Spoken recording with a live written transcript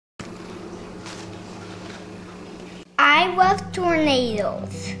I love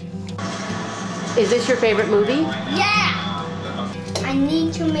tornadoes. Is this your favorite movie? Yeah! I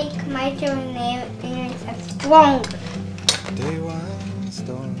need to make my tornado intercept stronger.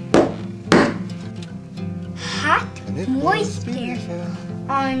 Hot moisture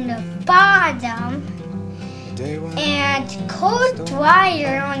on the bottom and cold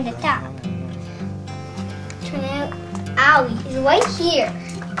dryer on the top. Tornado alley is right here.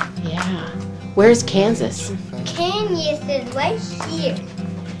 Yeah. Where's Kansas? Kansas is right here.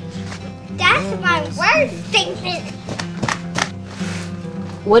 That's my word statement.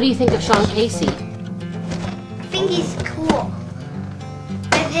 What do you think of Sean Casey? I think he's cool.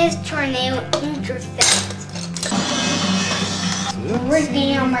 This is tornado intercept. I'm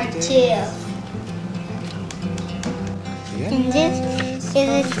working on my tail. And this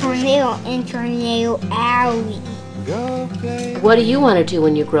is a tornado in tornado alley. What do you want to do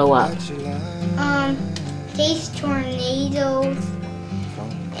when you grow up? Chase tornadoes.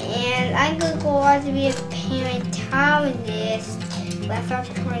 And I could go on to be a paleontologist with a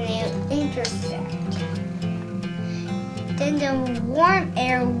tornado intercept. Then the warm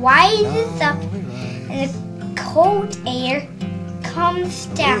air rises up and the cold air comes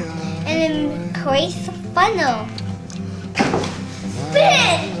down and then creates a funnel.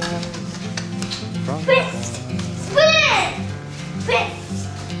 Spin! Twist! Spin! Twist!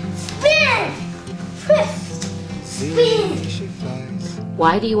 Spin! Twist! Spin!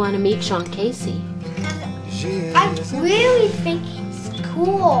 Why do you want to meet Sean Casey? I really think he's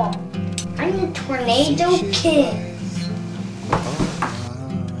cool. I'm a tornado kid.